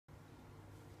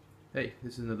Hey,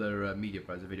 this is another media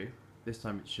browser video. This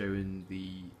time it's showing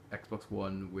the Xbox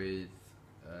One with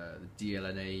the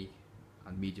DLNA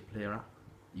and media player app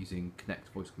using Connect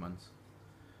voice commands.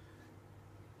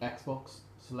 Xbox,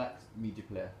 select media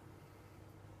player.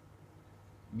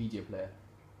 Media player.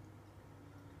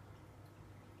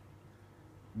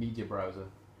 Media browser.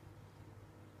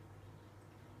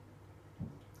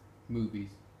 Movies.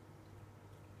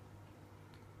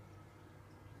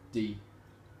 D.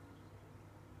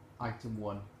 Item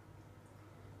 1.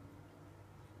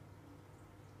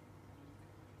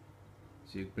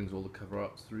 So it brings all the cover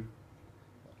arts through.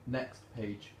 Next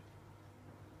page.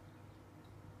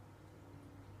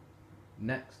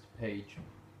 Next page.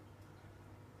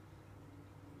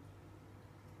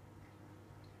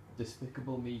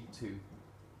 Despicable Me 2.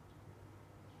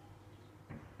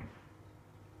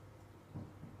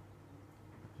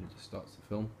 It just starts the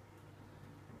film.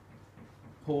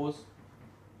 Pause.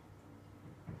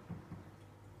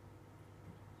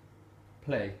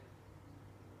 Play.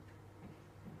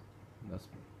 And that's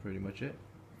pretty much it.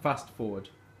 Fast forward.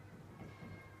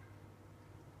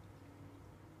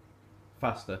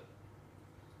 Faster.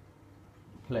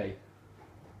 Play.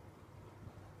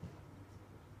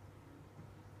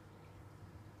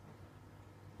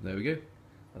 There we go.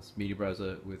 That's media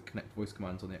browser with Connect voice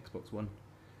commands on the Xbox One.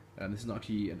 This is not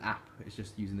actually an app, it's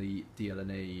just using the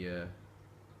DLNA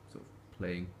sort of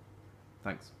playing.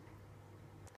 Thanks.